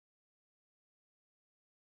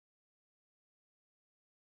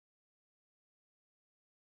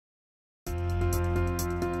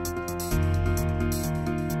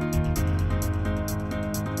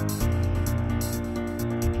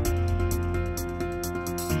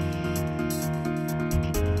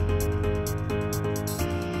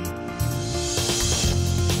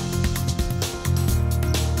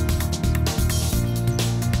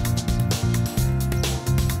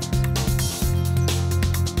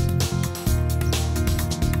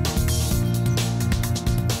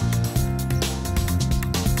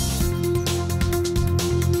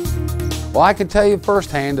Well, I can tell you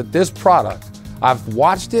firsthand that this product, I've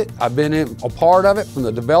watched it, I've been a part of it from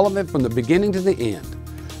the development, from the beginning to the end,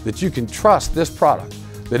 that you can trust this product,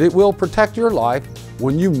 that it will protect your life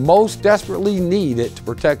when you most desperately need it to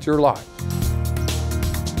protect your life.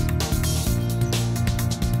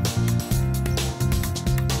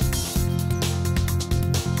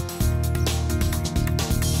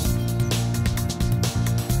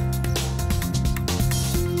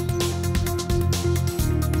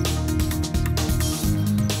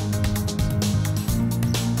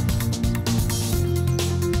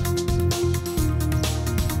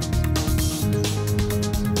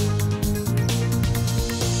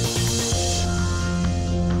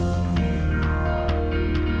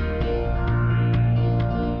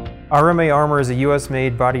 RMA armor is a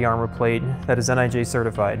US-made body armor plate that is NIJ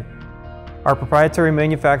certified. Our proprietary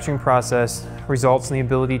manufacturing process results in the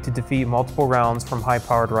ability to defeat multiple rounds from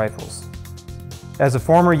high-powered rifles. As a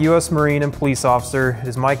former US Marine and police officer, it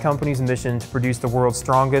is my company's mission to produce the world's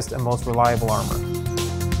strongest and most reliable armor.